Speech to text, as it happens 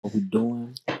What we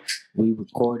doing? We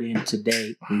recording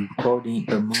today. We recording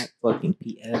the motherfucking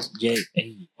PSJ.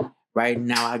 Hey, right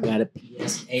now I got a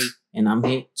PSA and I'm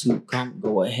here to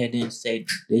go ahead and say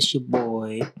this your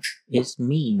boy. It's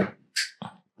me.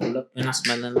 Pull up and I'm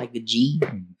smelling like a G.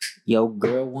 Yo,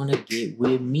 girl wanna get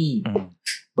with me.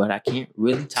 But I can't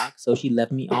really talk, so she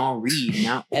left me on read.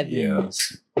 Now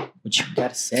Evans, what you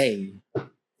gotta say?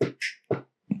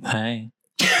 Hi.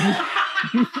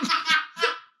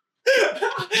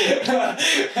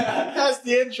 That's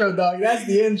the intro, dog. That's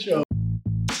the intro.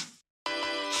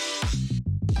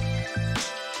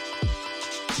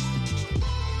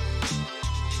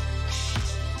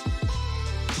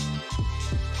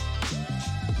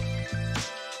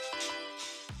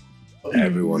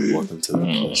 Everyone, welcome to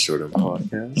the Shorten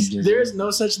Podcast. There is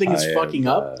no such thing as fucking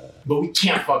up, but we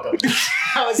can't fuck up.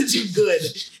 How is it too good?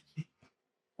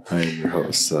 I am your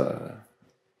host.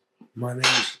 My name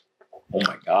is... Oh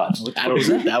my God.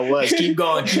 That was. Keep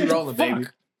going. Keep rolling, baby.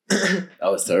 That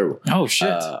was terrible. Oh, shit.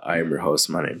 I am your host.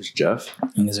 My name is Jeff.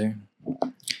 Yes, sir.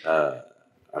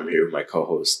 I'm here with my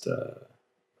co-host.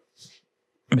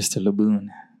 Mr. Laboon,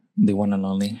 the one and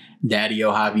only. Daddy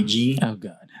Hobby G. Oh,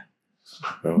 God.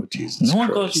 Oh, Jesus No one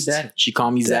Christ. calls you Daddy. She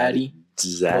called me Zaddy.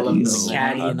 Pull up the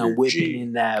caddy and I'm whipping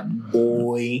in that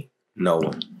boy. No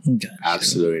one. God,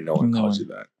 Absolutely no one No calls one.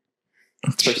 you that.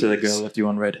 especially the girl left you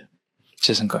on red.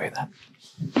 She doesn't call you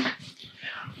that.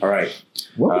 All right.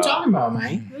 What are we talking about,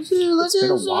 man? It's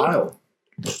been a while.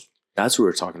 That's what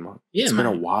we're talking about. Yeah, It's man.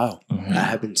 been a while. Mhm. I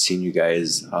haven't seen you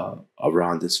guys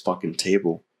around this fucking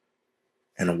table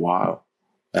in a while.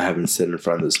 I haven't sat in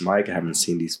front of this mic. I haven't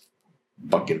seen these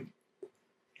fucking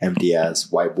empty ass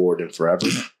whiteboard in forever.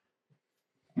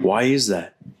 Why is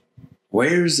that?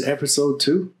 Where's episode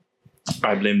 2?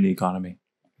 I blame the economy.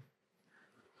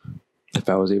 If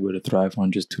I was able to thrive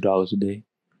on just $2 a day,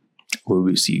 we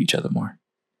would see each other more.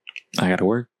 I gotta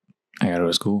work. I gotta go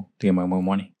to school to get my own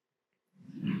money.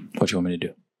 What you want me to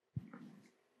do?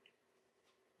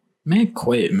 Man,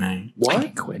 quit, man. I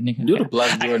can't quit, nigga. Do the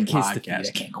Blood I got Jordan kids to feed. podcast.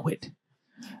 I can't quit.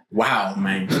 Wow,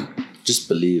 man. Just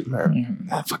believe, man.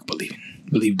 I fuck believing.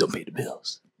 Believe don't pay the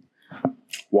bills.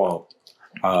 Well,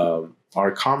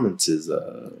 our comments is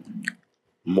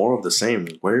more of the same.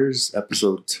 Where's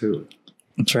episode 2?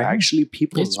 That's right. Actually,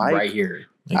 people It's like. right here.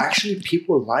 Actually,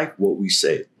 people like what we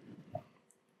say.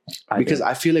 Because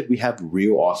I feel like we have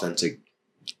real authentic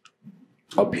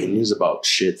opinions about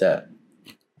shit that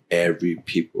every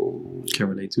people can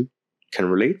relate to. can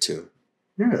relate to.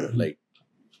 Yeah, like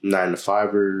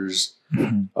 9-to-5ers,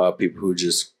 people who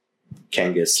just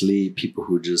can't get sleep, people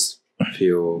who just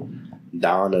feel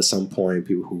down at some point,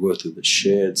 people who go through the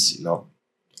shits, you know.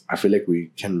 I feel like we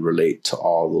can relate to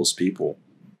all those people.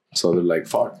 So they're like,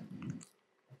 fuck.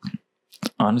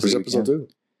 Honestly, Where's we episode can. 2?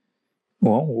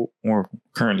 Well, we're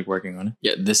currently working on it.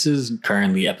 Yeah, this is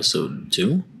currently episode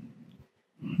 2.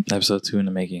 Episode 2 in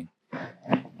the making.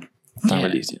 Not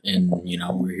released yet. And, you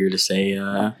know, we're here to say,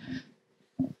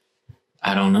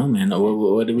 I don't know, man.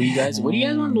 What do you guys want?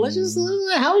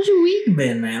 How's your week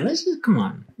been, man? Let's just, come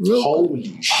on. Holy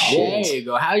There shit. you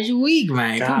go. How's your week,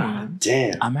 man? Come on. God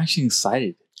damn. I'm actually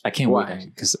excited. I can't Why? wait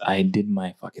because I did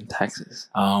my fucking taxes.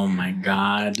 Oh, my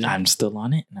God. I'm still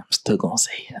on it, and I'm still gonna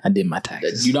say it. I did my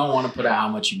taxes. You don't want to put out how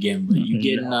much you're getting, but you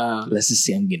getting, Let's just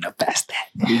say I'm getting a fast stack.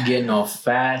 you're getting a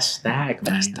fast stack,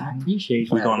 man. Fast stack. I appreciate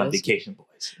We're that. going on Let's- vacation, boys.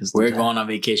 Let's do We're that. going on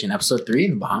vacation. Episode 3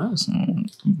 in the Bahamas.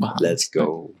 Bahamas. Let's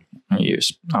go.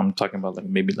 Years. I'm talking about like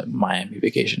maybe like Miami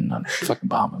vacation, not fucking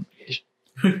Bahama vacation.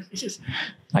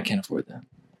 I can't afford that.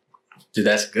 Dude,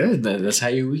 that's good. That's how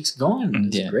your week's going.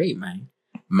 That's Yeah. great, man.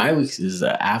 My week's is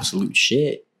absolute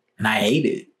shit, and I hate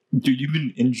it. Dude, you've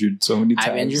been injured so many times.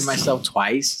 I've injured myself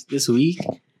twice this week.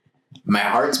 My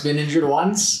heart's been injured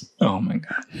once. Oh my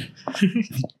god.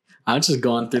 I'm just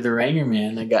going through the ringer,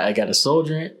 man. I got a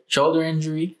shoulder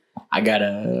injury. I got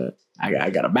a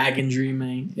back injury,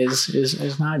 man.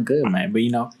 It's not good, man. But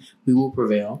you know, we will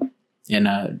prevail.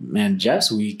 And man,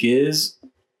 Jeff's week is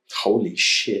Holy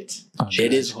shit. Oh,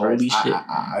 it is holy Christ. shit.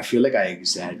 I feel like I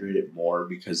exaggerate it more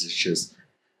because it's just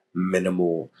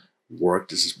minimal work.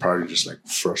 This is probably just like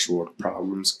first world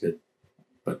problems. Good.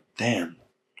 But damn.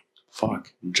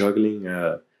 Fuck. Juggling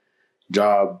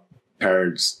job,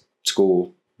 parents,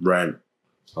 school, rent,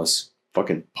 plus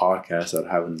fucking podcasts that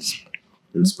I have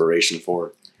inspiration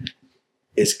for.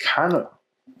 It's kind of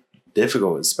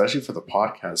difficult, especially for the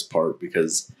podcast part,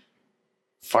 because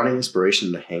finding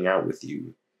inspiration to hang out with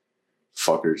you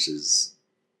fuckers is,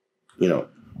 you know,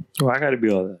 Well, I gotta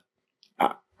be all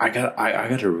that. I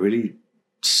got to really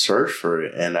search for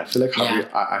it, and I feel like Javier.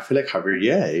 Yeah. I feel like Javier.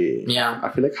 Yeah, Yeah. I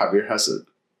feel like Javier has to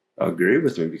agree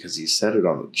with me because he said it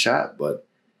on the chat. But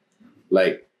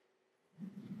Like,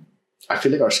 I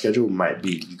feel like our schedule might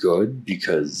be good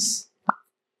because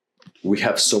we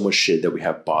have so much shit that we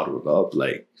have bottled up.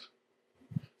 Like,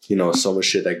 you know, so much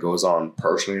shit that goes on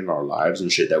personally in our lives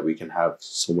and shit that we can have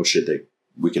so much shit that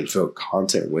we can fill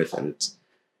content with. And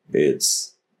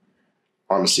it's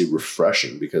honestly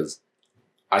refreshing because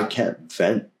I can't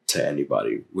vent to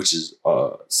anybody, which is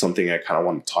something I kind of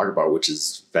want to talk about, which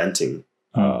is venting.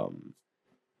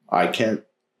 I can't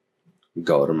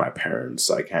go to my parents.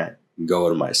 I can't go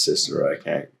to my sister. I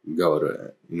can't go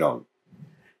to, you know,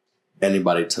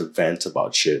 anybody to vent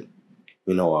about shit.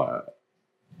 You know,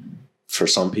 for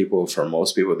some people, for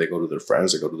most people, they go to their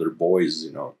friends, they go to their boys,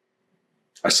 you know.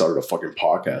 I started a fucking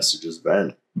podcast to just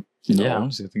vent. Yeah,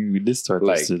 honestly, I think we did start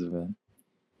Like, this to the vent.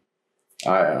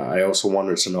 I also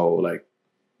wanted to know, like,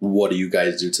 what do you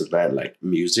guys do to vent? Like,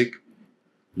 music?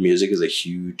 Music is a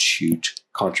huge, huge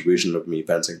contribution of me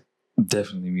venting.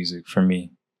 Definitely music for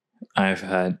me. I've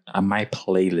had my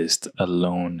playlist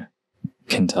alone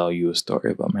can tell you a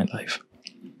story about my life.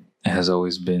 It has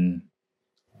always been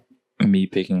me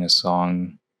picking a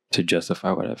song to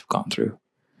justify what I've gone through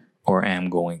or am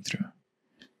going through.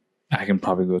 I can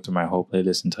probably go through my whole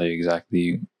playlist and tell you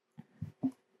exactly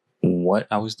what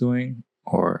I was doing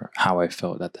or how I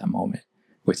felt at that moment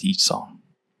with each song.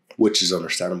 Which is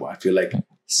understandable. I feel like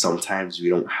sometimes we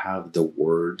don't have the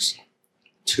words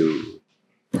to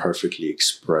perfectly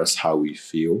express how we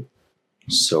feel.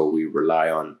 So we rely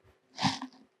on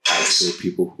actual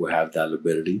people who have that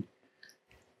ability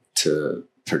to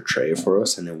portray it for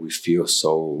us. And then we feel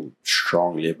so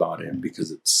strongly about it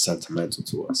because it's sentimental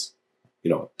to us.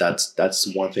 You know, that's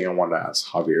one thing I want to ask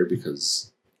Javier,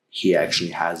 because he actually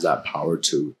has that power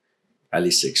to at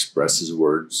least express his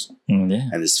words and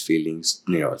his feelings,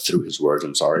 you know, through his words.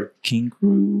 I'm sorry. King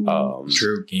Cruz.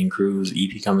 True, King Cruz.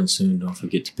 EP coming soon. Don't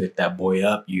forget to pick that boy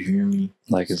up. You hear me?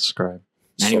 Like and subscribe.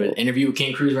 Anyway, interview with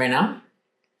King Cruz right now?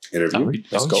 Interview?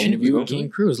 Let's go. Interview with King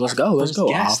Cruz. Let's go. Let's First go.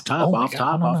 guest.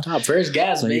 Off top. First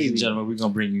gas, Ladies and baby. gentlemen, we're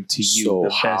going to bring you to you So the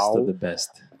best of the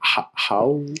best.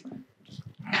 How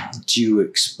do you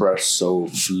express so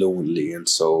fluently and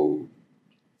so,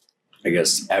 I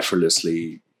guess,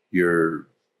 effortlessly your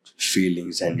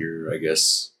feelings and your, I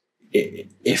guess,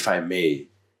 if I may,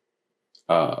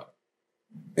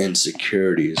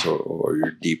 insecurities or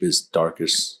your deepest,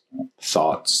 darkest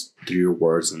thoughts through your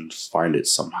words and find it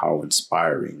somehow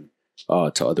inspiring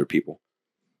to other people?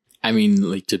 I mean,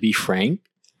 like, to be frank,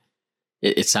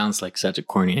 it sounds like such a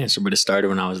corny answer, but it started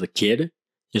when I was a kid,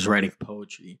 just writing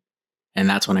poetry. And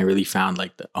that's when I really found,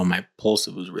 like, my pulse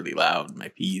was really loud, my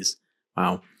P's.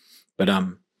 Wow. But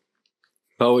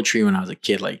poetry when I was a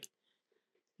kid, like,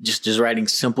 just writing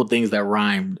simple things that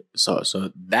rhymed. So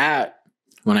that,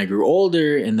 when I grew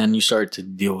older, and then you start to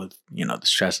deal with, you know, the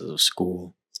stresses of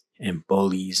school and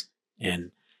bullies.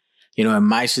 And, you know, in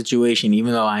my situation,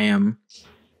 even though I am,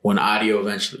 when audio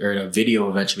eventually, or the video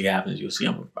eventually happens, you'll see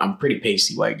I'm a pretty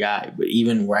pasty white guy. But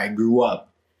even where I grew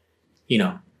up, you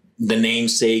know, the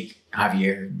namesake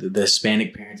Javier, the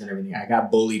Hispanic parents and everything, I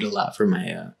got bullied a lot for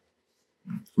my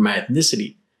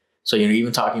ethnicity. So, you know,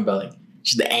 even talking about, like,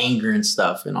 just the anger and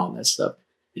stuff and all that stuff,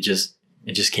 it just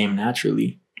came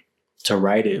naturally to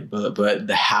write it. But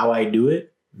the how I do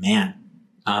it, man,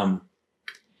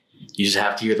 you just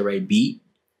have to hear the right beat.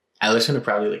 I listen to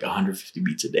probably like 150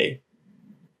 beats a day.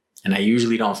 And I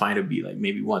usually don't find a beat. Like,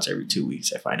 maybe once every 2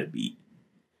 weeks I find a beat.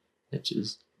 It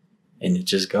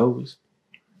just goes.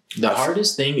 The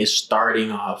hardest thing is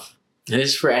starting off. And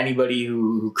this is for anybody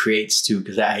who creates too,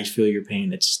 because I feel your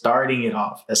pain. It's starting it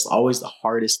off. That's always the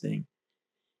hardest thing.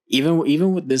 Even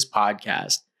with this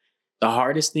podcast, the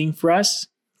hardest thing for us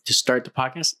to start the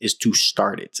podcast is to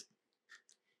start it.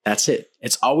 That's it.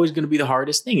 It's always going to be the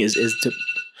hardest thing is to,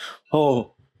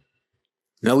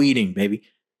 no eating, baby.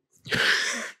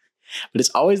 But it's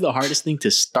always the hardest thing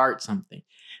to start something.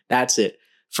 That's it.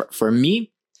 For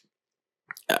me,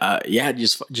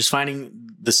 just finding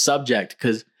the subject,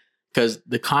 because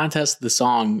the contest, the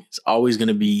song is always going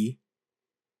to be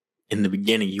in the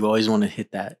beginning. You always want to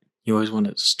hit that. You always want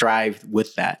to strive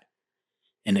with that,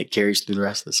 and it carries through the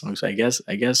rest of the song. So I guess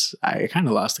I kind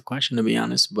of lost the question, to be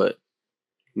honest, but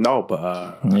No,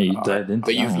 but you dived into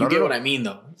but you that one. get what I mean,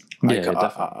 though.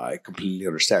 I completely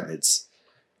understand. It's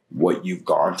what you've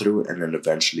gone through, and then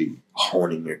eventually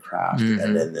honing your craft,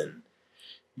 and then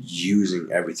using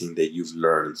everything that you've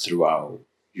learned throughout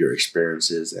your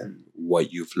experiences and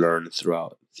what you've learned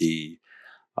throughout the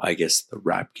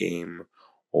rap game,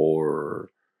 or,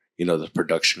 you know, the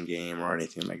production game or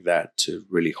anything like that, to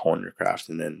really hone your craft,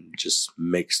 and then just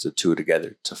mix the two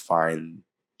together to find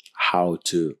how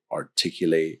to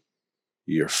articulate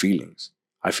your feelings.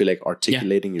 I feel like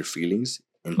articulating your feelings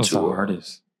That's the into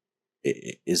hardest.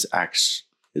 is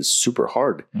super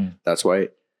hard. Mm. That's why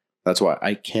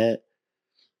I can't,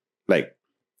 like,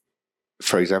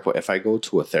 for example, if I go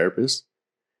to a therapist,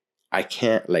 I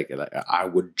can't like I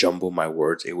would jumble my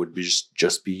words. It would be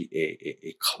just be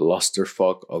a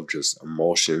clusterfuck of just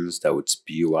emotions that would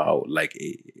spew out like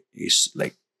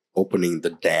like opening the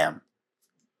dam.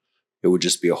 It would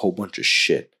just be a whole bunch of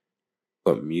shit.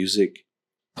 But music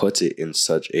puts it in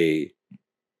such a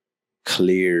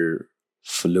clear,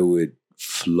 fluid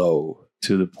flow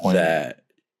To the point that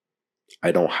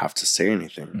I don't have to say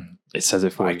anything. It says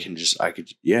it for I you. could,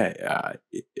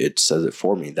 it says it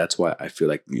for me. That's why I feel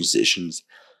like musicians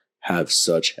have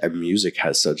and music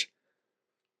has such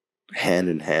hand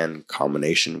in hand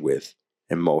combination with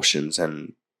emotions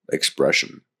and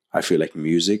expression. I feel like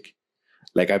music,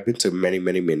 like I've been to many,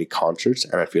 many, many concerts,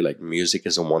 and I feel like music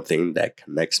is the one thing that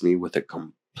connects me with a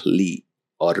complete,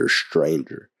 utter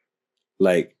stranger.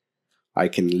 Like I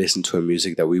can listen to a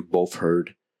music that we both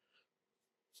heard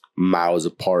miles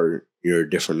apart. You're a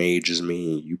different age as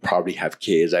me. You probably have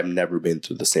kids. I've never been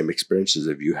through the same experiences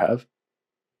as you have.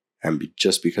 And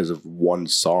just because of one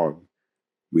song,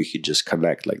 we could just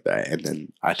connect like that. And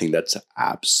then I think that's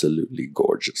absolutely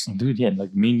gorgeous. Dude, yeah,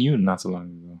 like me and you not so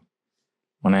long ago.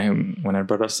 When I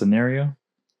brought up Scenario,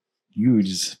 you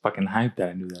just fucking hyped that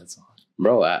I knew that song.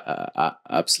 Bro, I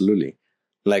absolutely.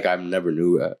 Like I've never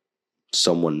knew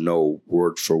someone know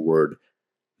word for word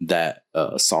that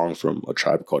song from A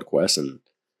Tribe Called Quest, and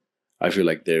I feel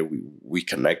like there we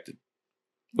connected.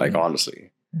 Like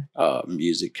honestly,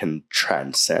 music can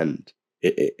transcend.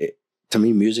 It to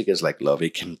me, music is like love.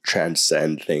 It can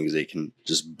transcend things. It can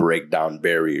just break down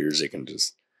barriers. It can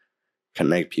just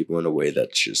connect people in a way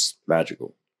that's just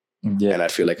magical. Yeah, And I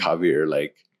feel like Javier,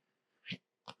 like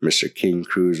Mr. King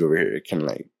Cruz over here,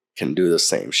 can do the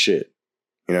same shit.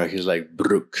 You know, he's like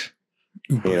Brook.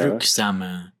 Brook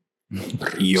Sama.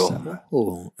 Yo,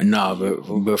 no,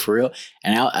 but for real,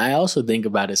 and I also think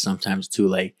about it sometimes too,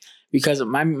 like because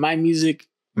my music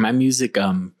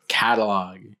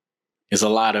catalog is a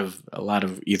lot of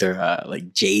either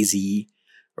like Jay-Z,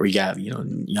 or you got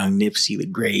Young Nipsey the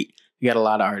Great. You got a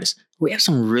lot of artists. We have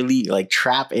some really like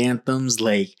trap anthems,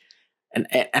 like, and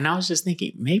I was just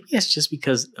thinking maybe it's just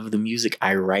because of the music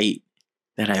I write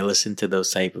that I listen to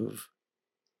those type of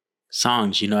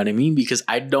songs. You know what I mean? Because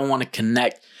I don't want to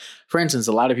connect. For instance,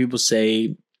 a lot of people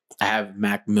say I have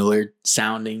Mac Miller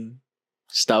sounding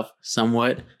stuff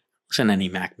somewhat. I don't listen to any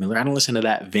Mac Miller. I don't listen to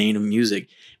that vein of music.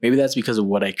 Maybe that's because of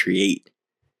what I create.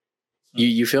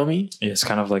 You feel me? Yeah, it's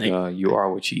kind of like you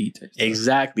are what you eat.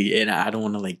 Exactly. And I don't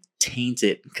want to like taint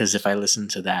it, because if I listen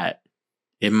to that,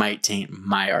 it might taint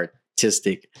my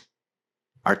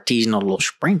artisanal little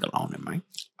sprinkle on it, man.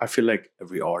 I feel like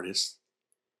every artist,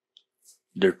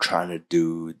 they're trying to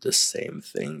do the same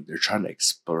thing. They're trying to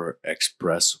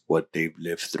express what they've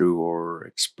lived through, or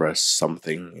express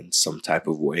something in some type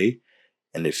of way.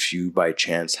 And if you by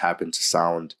chance happen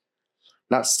to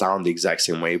not sound the exact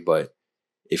same way, but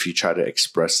if you try to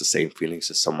express the same feelings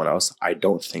as someone else, I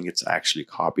don't think it's actually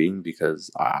copying,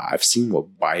 because I've seen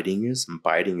what biting is, and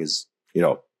biting is,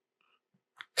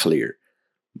 clear.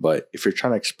 But if you're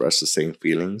trying to express the same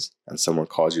feelings and someone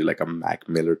calls you like a Mac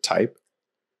Miller type,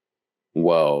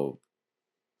 well,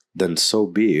 then so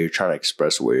be it. You're trying to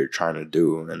express what you're trying to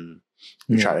do, and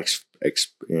you're trying to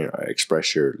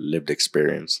express your lived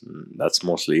experience. And that's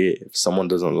mostly it. If someone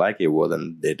doesn't like it, well,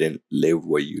 then they didn't live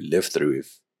what you lived through.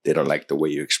 If they don't like the way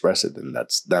you express it, then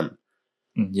that's them.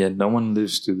 Yeah, no one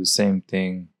lives through the same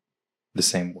thing the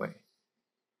same way.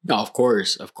 No, of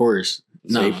course.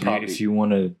 No, If you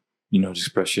want to,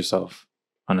 express yourself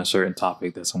on a certain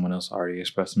topic that someone else already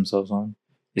expressed themselves on,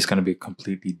 it's going to be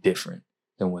completely different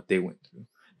than what they went through.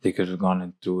 They could have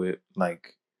gone through it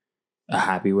like a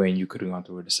happy way, and you could have gone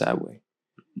through it a sad way.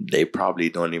 They probably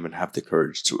don't even have the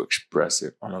courage to express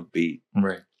it on a beat.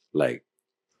 Right. Like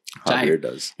Javier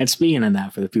does. And speaking of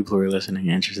that, for the people who are listening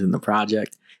and interested in the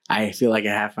project, I feel like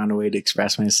I have found a way to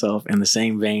express myself in the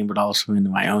same vein, but also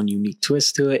in my own unique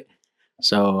twist to it.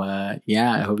 So, I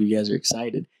hope you guys are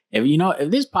excited. If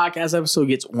this podcast episode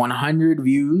gets 100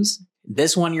 views,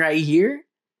 this one right here,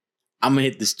 I'm going to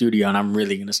hit the studio and I'm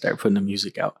really going to start putting the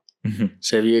music out. Mm-hmm.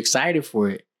 So if you're excited for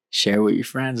it, share with your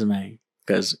friends, man,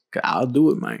 because I'll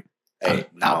do it, man. Hey,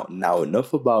 now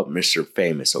enough about Mr.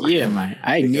 Famous. Okay? Yeah, man.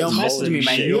 Hey, Neil messaged me,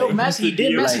 man. He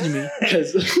did message me.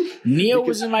 Because Neil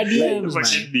was in my DMs,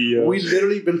 man. We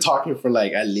literally been talking for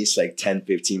at least 10,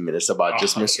 15 minutes about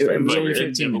just Mr. Famous.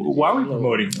 Why are we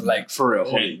promoting? Like, for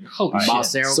real.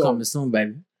 Boss Arrow coming soon,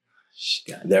 baby.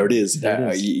 There it is. There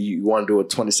it is. You want to do a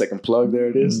 20-second plug? There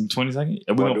it is. 20 seconds?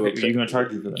 You're You're going to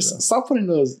charge you for that. Though. Stop putting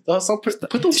those.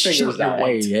 Put those fingers down.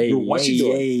 Hey, What you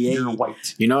doing? You're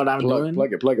white. You know what I'm doing?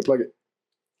 Plug it.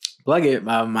 Plug it.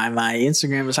 My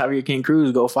Instagram is Javier King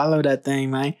Cruz. Go follow that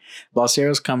thing, man.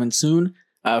 Balsero's coming soon.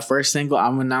 First single,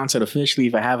 I'm gonna announce it officially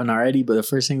if I haven't already, but the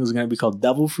first single is gonna be called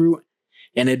Devil Fruit.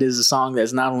 And it is a song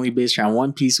that's not only based around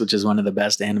One Piece, which is one of the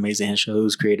best animes and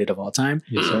shows created of all time,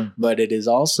 Yes, sir. but it is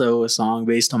also a song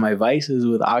based on my vices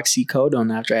with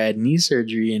oxycodone after I had knee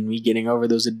surgery and me getting over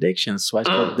those addictions. So I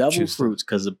called Devil Choose Fruits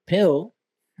because the pill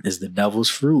is the devil's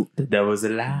fruit. The devil's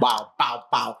alive. Bow, bow,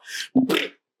 bow.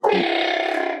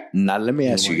 Now let me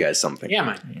ask you guys something. Yeah,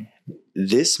 man.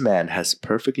 This man has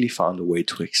perfectly found a way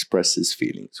to express his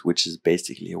feelings, which is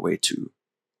basically a way to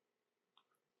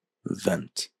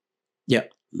vent. Yeah.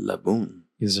 Laboon.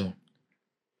 Yes, sir.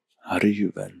 How do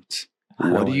you vent?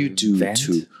 How What do do you I do vent?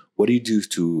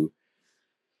 to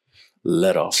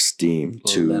let off steam?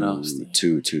 Let off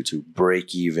steam. To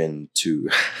break even? To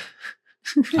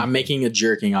I'm making a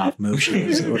jerking off motion.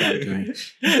 Is what I'm doing.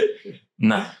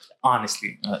 Nah,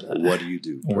 honestly. what do you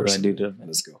do? What do I do to personally?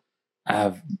 Let's go. I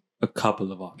have a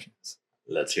couple of options.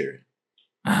 Let's hear it.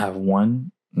 I have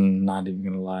one, not even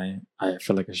going to lie. I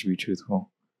feel like I should be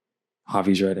truthful.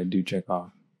 Javi's right. I do check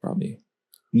off, probably.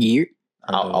 Yeah.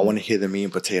 I want to hear the meat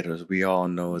and potatoes. We all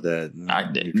know that. I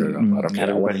you did. jerk off. I don't care.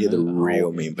 I want to hear the Everybody knows.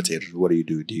 real meat and potatoes. What do you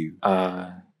do? Do you?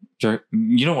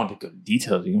 You don't want to go to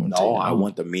details. You want to No, I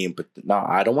want the meat and no,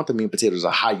 I don't want the meat and potatoes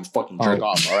of how you fucking jerk Oh.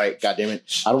 off. All right, God damn it.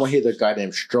 I don't want to hear the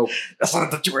goddamn stroke. That's what I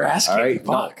thought you were asking. All right,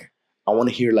 Fuck. I want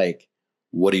to hear like,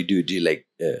 what do you do? Do you like,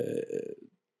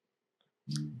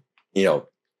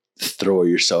 throw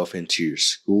yourself into your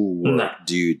schoolwork? No.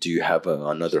 Do you have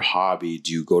another hobby?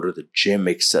 Do you go to the gym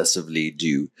excessively? Do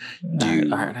you?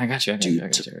 All right, I got you.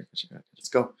 Let's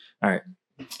go.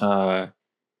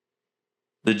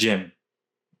 The gym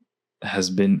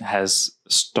has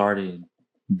started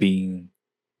being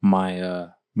my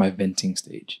my venting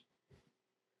stage.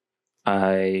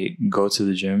 I go to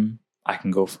the gym. I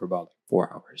can go for about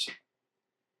 4 hours.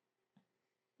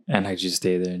 And I just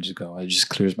stay there and just go. It just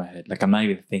clears my head. Like I'm not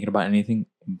even thinking about anything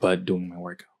but doing my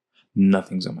workout.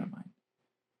 Nothing's on my mind.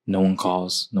 No one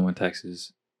calls. No one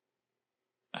texts.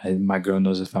 My girl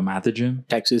knows if I'm at the gym.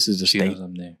 Texas is a She state. knows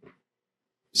I'm there.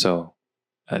 So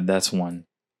that's one.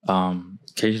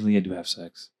 Occasionally I do have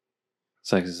sex.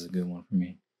 Sex is a good one for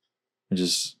me. I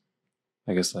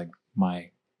guess like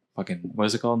my fucking, what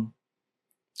is it called?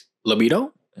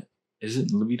 Libido? Is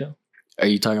it libido? Are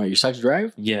you talking about your sex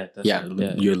drive? Yeah. Yeah,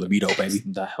 your libido, baby.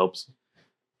 That helps.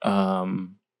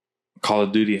 Call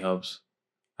of Duty helps.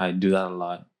 I do that a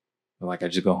lot. Like I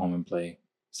just go home and play.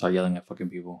 Start yelling at fucking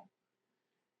people.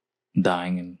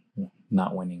 Dying and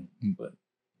not winning. But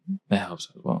that helps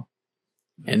as well.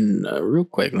 And real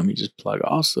quick, let me just plug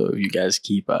also, if you guys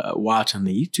keep watch on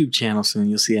the YouTube channel soon,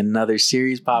 you'll see another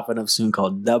series popping up soon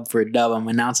called Dub for Dub. I'm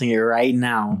announcing it right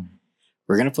now.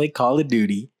 We're going to play Call of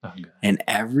Duty. Oh, God. And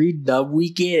every dub we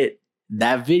get,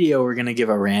 that video, we're going to give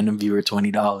a random viewer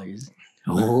 $20.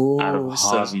 Oh, Out of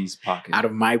so- Javi's pocket. out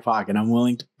of my pocket. I'm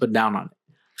willing to put down on it.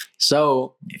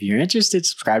 So if you're interested,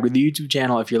 subscribe to the YouTube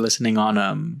channel. If you're listening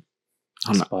on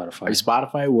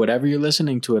Spotify, whatever you're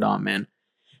listening to it on, man.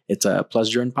 It's a Plus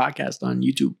Jordan podcast on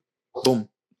YouTube. Boom.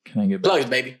 Can I get back? Plugs,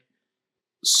 baby.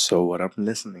 So what I'm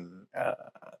listening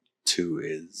to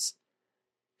is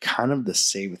kind of the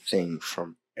same thing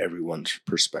from everyone's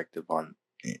perspective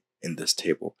in this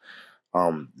table.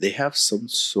 They have some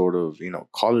sort of,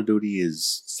 Call of Duty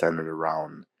is centered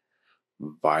around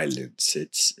violence.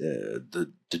 It's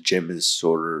the gym is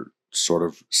sort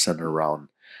of centered around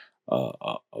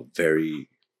a very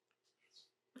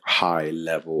high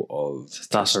level of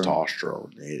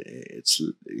testosterone. It's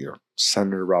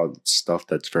centered around stuff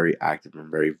that's very active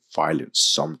and very violent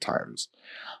sometimes.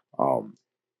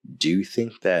 Do you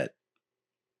think that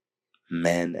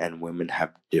men and women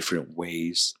have different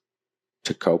ways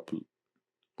to cope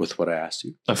with what I asked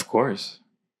you? Of course.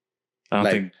 I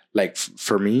don't think. Like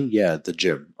for me, yeah, the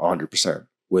gym, 100%.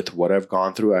 With what I've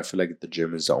gone through, I feel like the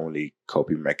gym is the only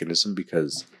coping mechanism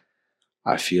because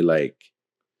I feel like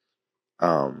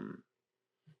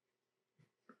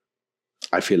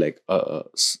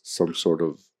some sort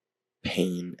of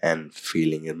pain and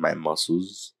feeling in my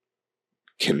muscles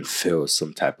can fill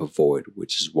some type of void,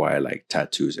 which is why I like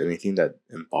tattoos. Anything that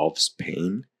involves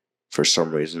pain, for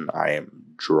some reason, I am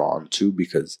drawn to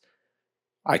because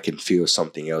I can feel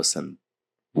something else than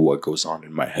what goes on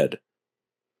in my head.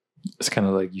 It's kind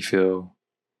of like you feel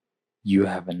you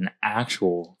have an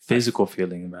actual physical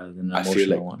feeling rather than an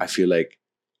emotional one. I feel like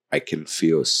I can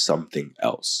feel something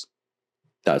else.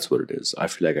 That's what it is. I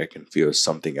feel like I can feel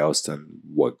something else than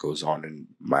what goes on in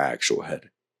my actual head,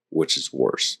 which is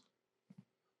worse.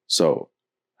 So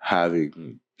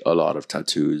having a lot of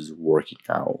tattoos, working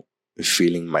out,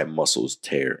 feeling my muscles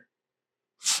tear,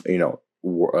 you know,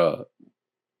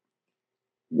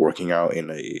 working out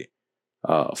in a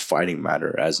fighting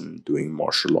manner, as in doing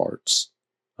martial arts,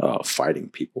 fighting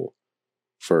people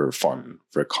for fun,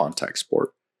 for contact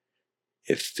sport.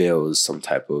 It fills some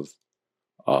type of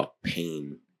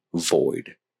pain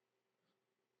void.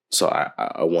 So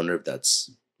I wonder if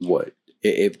that's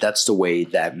if that's the way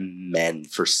that men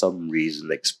for some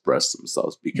reason express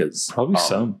themselves, because Probably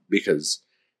some. because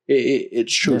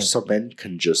it's true. Yeah. Some men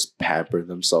can just pamper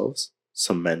themselves.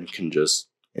 Some men can just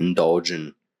indulge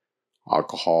in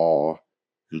alcohol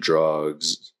and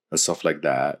drugs and stuff like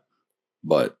that.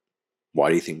 But why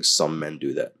do you think some men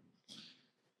do that?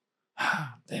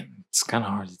 Damn, it's kind of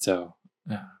hard to tell.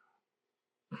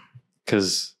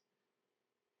 Because,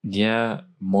 yeah,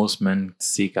 most men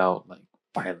seek out like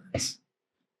violence.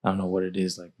 I don't know what it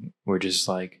is. Like, we're just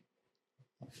like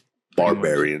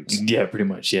Barbarians. Yeah, pretty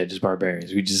much. Yeah, just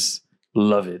barbarians. We just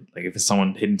love it. Like, if it's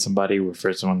someone hitting somebody, we're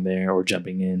first one there or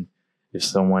jumping in. If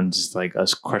someone just like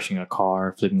us crushing a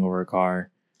car, flipping over a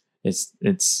car, it's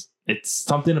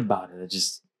something about it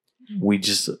that we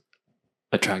just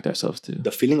attract ourselves to.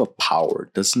 The feeling of power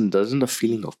doesn't the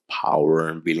feeling of power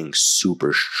and feeling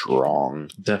super strong.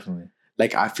 Definitely.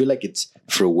 Like, I feel like it's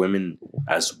for women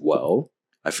as well.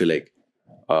 I feel like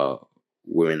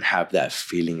women have that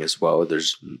feeling as well.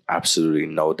 There's absolutely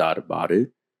no doubt about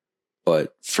it.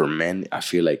 But for men, I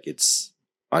feel like it's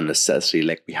a necessity.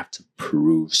 Like, we have to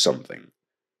prove something,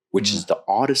 which is the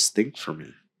oddest thing for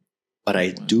me. But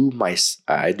I do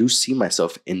see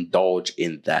myself indulge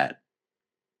in that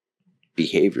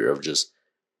behavior of just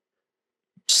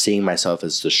seeing myself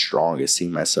as the strongest,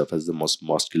 seeing myself as the most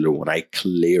muscular, when I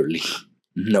clearly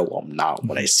know I'm not.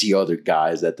 When I see other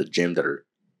guys at the gym that are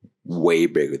way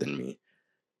bigger than me.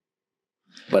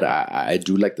 But I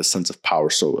do like the sense of power.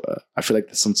 So I feel like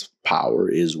the sense of power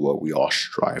is what we all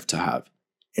strive to have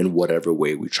in whatever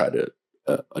way we try to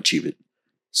achieve it.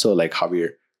 So like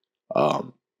Javier,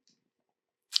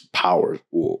 power,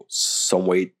 some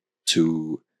way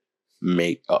to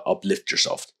make uplift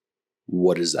yourself.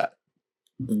 What is that?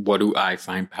 What do I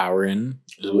find power in?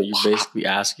 Is what you're basically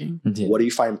asking. Yeah. What do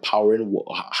you find power in?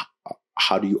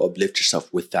 How do you uplift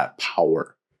yourself with that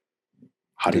power?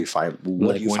 How do you find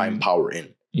what do you find power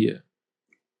in? Yeah,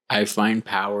 I find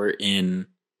power in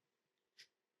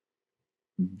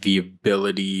the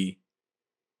ability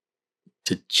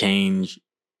to change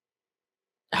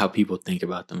how people think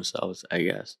about themselves, I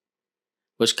guess.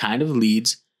 Which kind of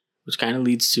leads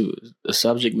to a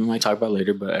subject we might talk about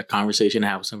later, but a conversation I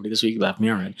had with somebody this week left me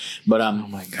on red. But oh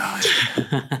my god,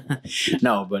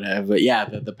 no, but yeah,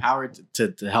 the power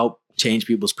to help change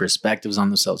people's perspectives on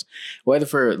themselves, whether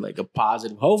for like a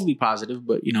positive, hopefully positive,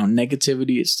 but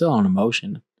negativity is still an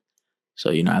emotion. So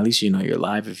at least you're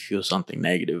alive if you feel something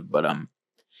negative. But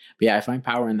yeah, I find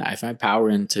power in that. I find power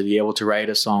in to be able to write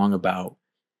a song about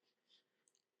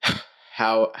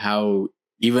how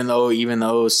even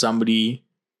though somebody,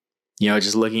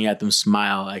 just looking at them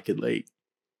smile, I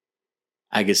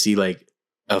could see like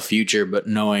a future, but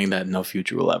knowing that no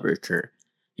future will ever occur.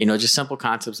 Just simple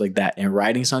concepts like that, and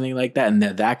writing something like that, and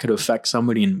that could affect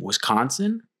somebody in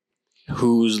Wisconsin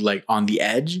who's like on the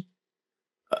edge,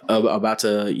 about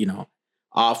to,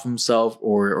 off himself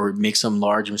or make some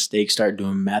large mistake, start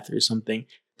doing meth or something.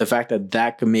 The fact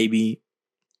that could maybe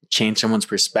change someone's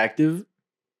perspective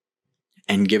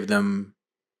and give them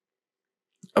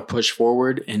a push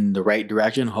forward in the right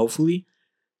direction, hopefully,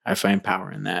 I find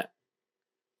power in that.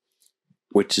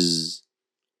 Which is,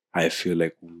 I feel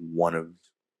like, one of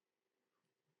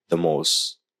the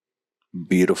most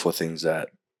beautiful things that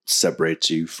separates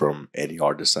you from any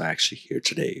artist I actually hear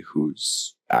today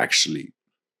who's actually,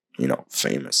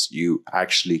 famous. You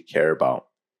actually care about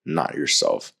not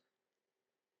yourself.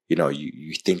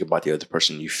 You think about the other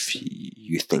person.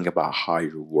 You think about how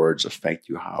your words affect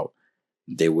you, how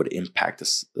they would impact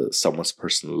someone's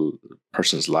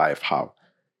person's life, how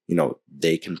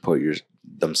they can put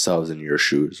themselves in your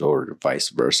shoes or vice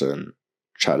versa, and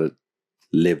try to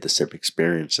live the same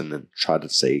experience, and then try to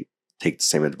take the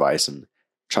same advice and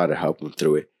try to help them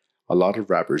through it. A lot of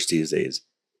rappers these days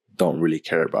don't really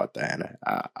care about that, and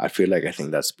I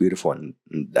think that's beautiful, and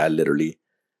that literally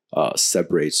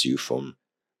separates you from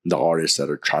the artists that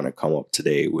are trying to come up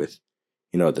today with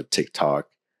the TikTok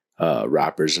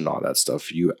rappers and all that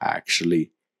stuff. You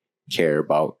actually care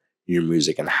about your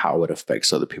music and how it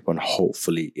affects other people, and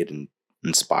hopefully it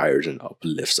inspires and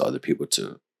uplifts other people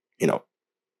to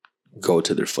go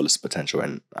to their fullest potential.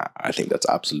 And I think that's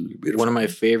absolutely beautiful. One of my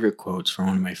favorite quotes from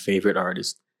one of my favorite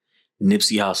artists,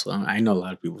 Nipsey Hussle. I know a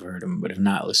lot of people have heard him, but if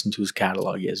not, listen to his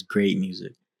catalog. He has great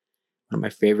music. One of my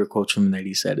favorite quotes from him that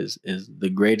he said is the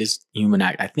greatest human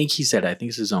act. I think he said, I think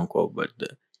it's his own quote, but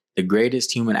the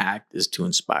greatest human act is to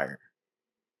inspire.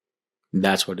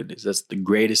 That's what it is. That's the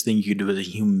greatest thing you can do as a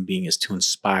human being, is to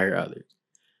inspire others.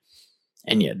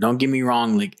 And yeah, don't get me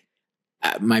wrong. Like,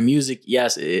 my music,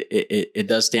 yes, it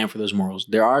does stand for those morals.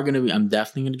 I'm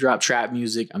definitely going to drop trap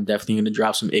music. I'm definitely going to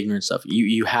drop some ignorant stuff.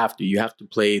 You have to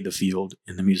play the field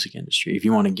in the music industry if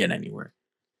you want to get anywhere.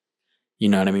 You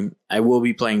know what I mean? I will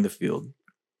be playing the field,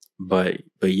 but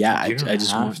yeah, I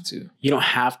just want to. You don't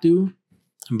have to.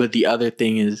 But the other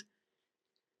thing is,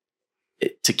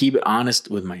 to keep it honest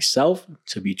with myself,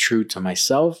 to be true to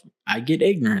myself, I get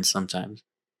ignorant sometimes.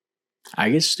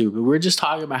 I get stupid. We're just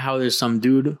talking about how there's some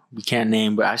dude we can't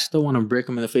name, but I still want to brick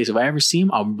him in the face. If I ever see him,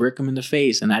 I'll brick him in the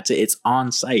face, and that's it. It's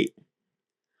on site.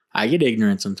 I get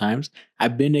ignorant sometimes.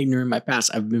 I've been ignorant in my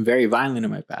past. I've been very violent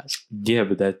in my past. Yeah,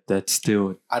 but that's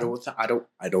still. I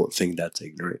don't think that's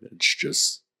ignorant. It's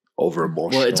just over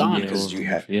emotional. Well, it's honest. Because you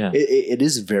have. Yeah. It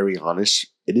is very honest.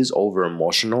 It is over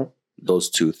emotional. Those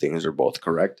two things are both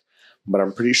correct. But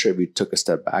I'm pretty sure if you took a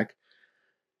step back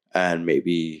and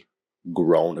maybe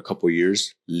grown a couple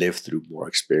years, lived through more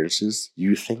experiences,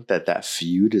 you think that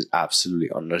feud is absolutely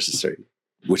unnecessary.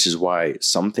 Which is why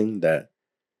something that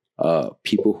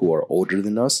people who are older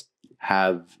than us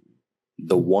have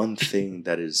the one thing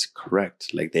that is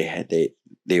correct. Like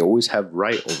they always have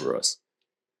right over us.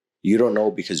 You don't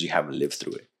know because you haven't lived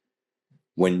through it.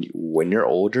 When you're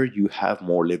older, you have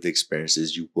more lived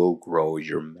experiences. You will grow.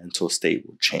 Your mental state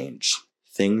will change.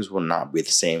 Things will not be the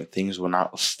same. Things will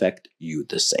not affect you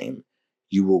the same.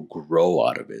 You will grow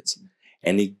out of it.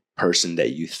 Any person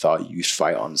that you thought you'd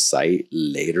fight on sight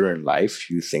later in life,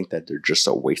 you think that they're just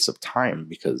a waste of time,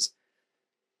 because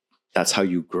that's how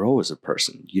you grow as a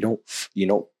person. You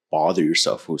don't bother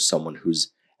yourself with someone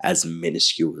who's as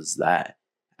minuscule as that.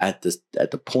 At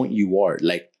the point you are,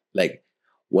 like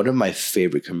one of my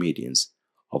favorite comedians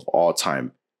of all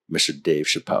time, Mr. Dave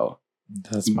Chappelle.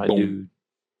 That's my dude.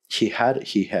 He had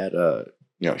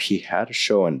a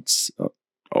show, and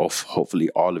hopefully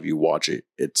all of you watch it.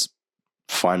 It's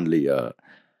finally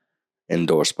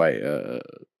endorsed by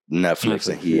Netflix,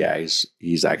 and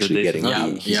he's actually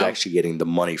getting the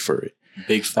money for it.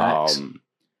 Big facts.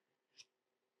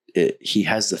 He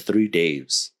has the 3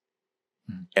 Daves.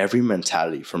 Every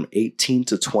mentality from 18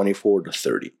 to 24 to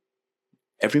 30.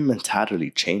 Every mentality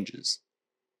changes.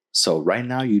 So right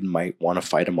now you might want to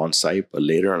fight him on sight, but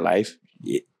later in life,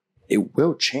 it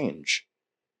will change.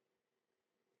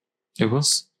 It will.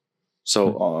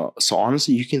 So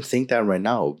honestly, you can think that right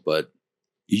now, but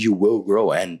you will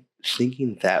grow. And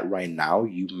thinking that right now,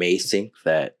 you may think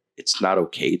that it's not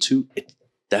okay to. It's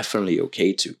definitely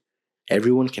okay to.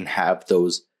 Everyone can have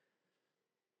those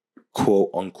quote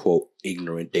unquote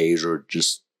ignorant days, or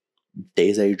just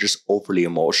days that you're just overly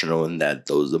emotional, and that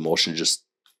those emotions just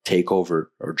take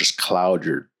over or just cloud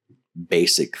your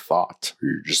basic thought or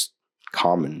your just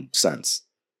common sense.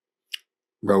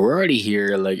 Bro, we're already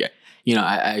here. Like, you know,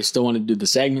 I still want to do the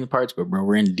segment parts, but bro,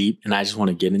 we're in deep and I just want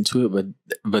to get into it.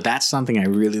 But that's something I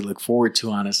really look forward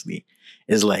to, honestly,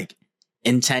 is like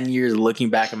in 10 years looking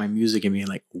back at my music and being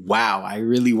like, wow, I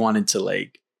really wanted to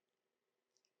like,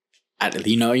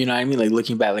 you know what I mean? Like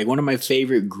looking back, like one of my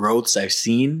favorite growths I've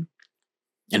seen,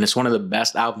 and it's one of the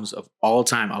best albums of all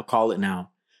time, I'll call it now,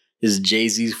 is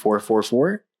Jay-Z's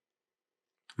 444.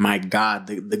 My God,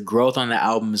 the growth on that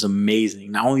album is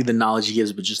amazing. Not only the knowledge he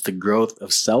gives, but just the growth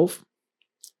of self.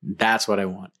 That's what I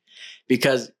want.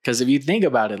 Because if you think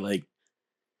about it, like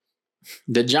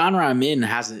the genre I'm in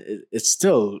it's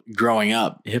still growing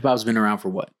up. Hip hop's been around for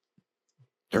what?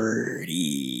 40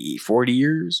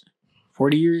 years?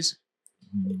 40 years?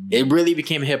 It really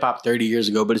became hip hop 30 years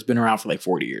ago, but it's been around for like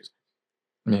 40 years.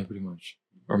 Yeah, pretty much.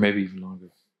 Or maybe even longer.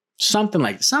 Something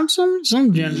like some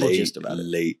general gist about it.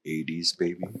 Late 80s,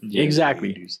 baby.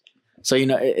 Exactly. 80s. So, you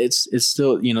know, it's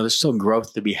still, you know, there's still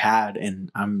growth to be had. And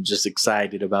I'm just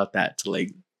excited about that, to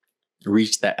like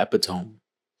reach that epitome.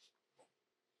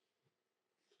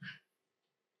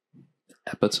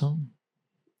 Epitome?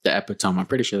 The epitome. I'm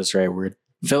pretty sure that's the right word.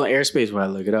 Fill in airspace when I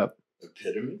look it up.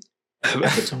 Epitome?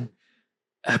 Epitome.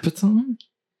 Epitome?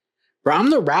 Bro,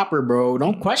 I'm the rapper, bro.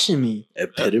 Don't question me.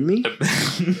 Epitome?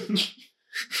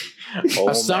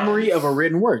 A summary of a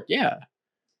written work. Yeah.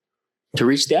 To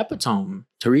reach the epitome.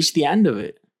 To reach the end of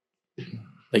it.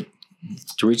 Like,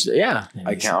 to reach. Yeah,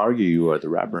 I can't argue you are the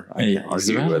rapper. I Hey, can't he's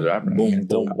argue the you are the rapper. Boom, The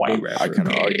boom, white boom. rapper. I can't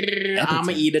argue.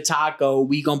 I'ma eat a taco.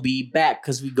 We gonna be back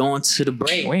because we going to the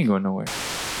break. We ain't going nowhere.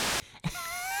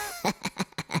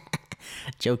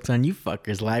 Jokes on you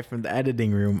fuckers, live from the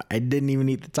editing room. I didn't even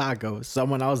eat the taco.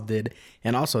 Someone else did.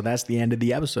 And also, that's the end of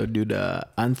the episode due to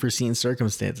unforeseen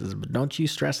circumstances. But don't you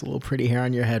stress a little pretty hair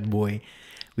on your head, boy.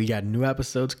 We got new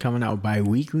episodes coming out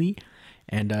bi-weekly.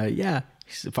 And yeah,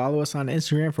 follow us on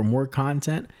Instagram for more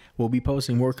content. We'll be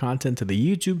posting more content to the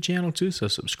YouTube channel too. So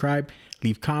subscribe,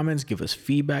 leave comments, give us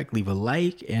feedback, leave a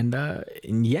like. And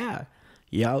yeah,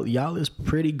 y'all is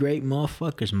pretty great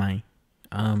motherfuckers, man.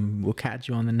 We'll catch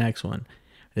you on the next one.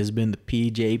 This has been the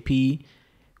PJP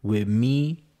with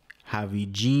me, Javi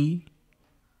G,